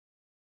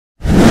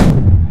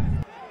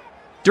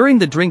During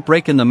the drink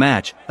break in the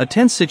match, a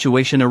tense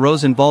situation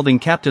arose involving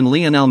captain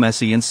Lionel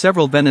Messi and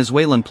several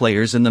Venezuelan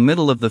players in the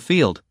middle of the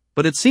field,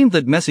 but it seemed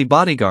that Messi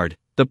bodyguard,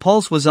 De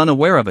Paul, was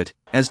unaware of it,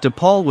 as De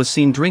Paul was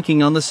seen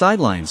drinking on the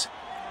sidelines.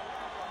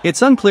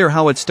 It's unclear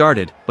how it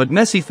started, but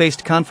Messi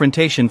faced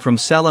confrontation from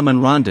Salam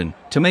and Rondon.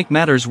 To make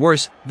matters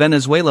worse,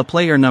 Venezuela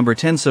player number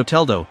 10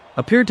 Soteldo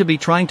appeared to be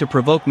trying to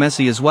provoke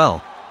Messi as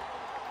well.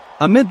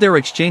 Amid their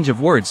exchange of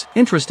words,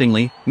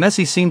 interestingly,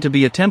 Messi seemed to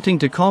be attempting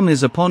to calm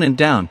his opponent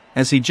down,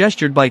 as he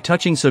gestured by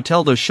touching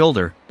Soteldo's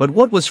shoulder, but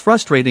what was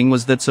frustrating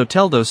was that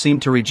Soteldo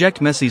seemed to reject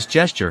Messi's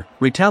gesture,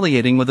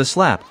 retaliating with a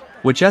slap,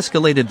 which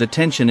escalated the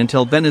tension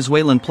until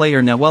Venezuelan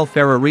player Noel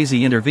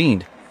Ferrarizi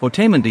intervened.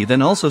 Otamendi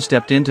then also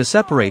stepped in to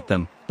separate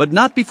them, but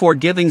not before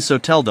giving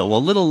Soteldo a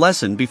little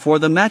lesson before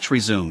the match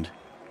resumed.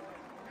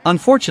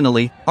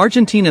 Unfortunately,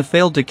 Argentina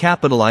failed to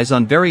capitalize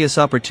on various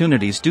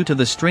opportunities due to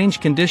the strange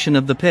condition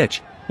of the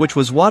pitch, which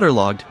was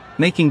waterlogged,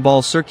 making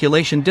ball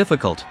circulation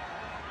difficult.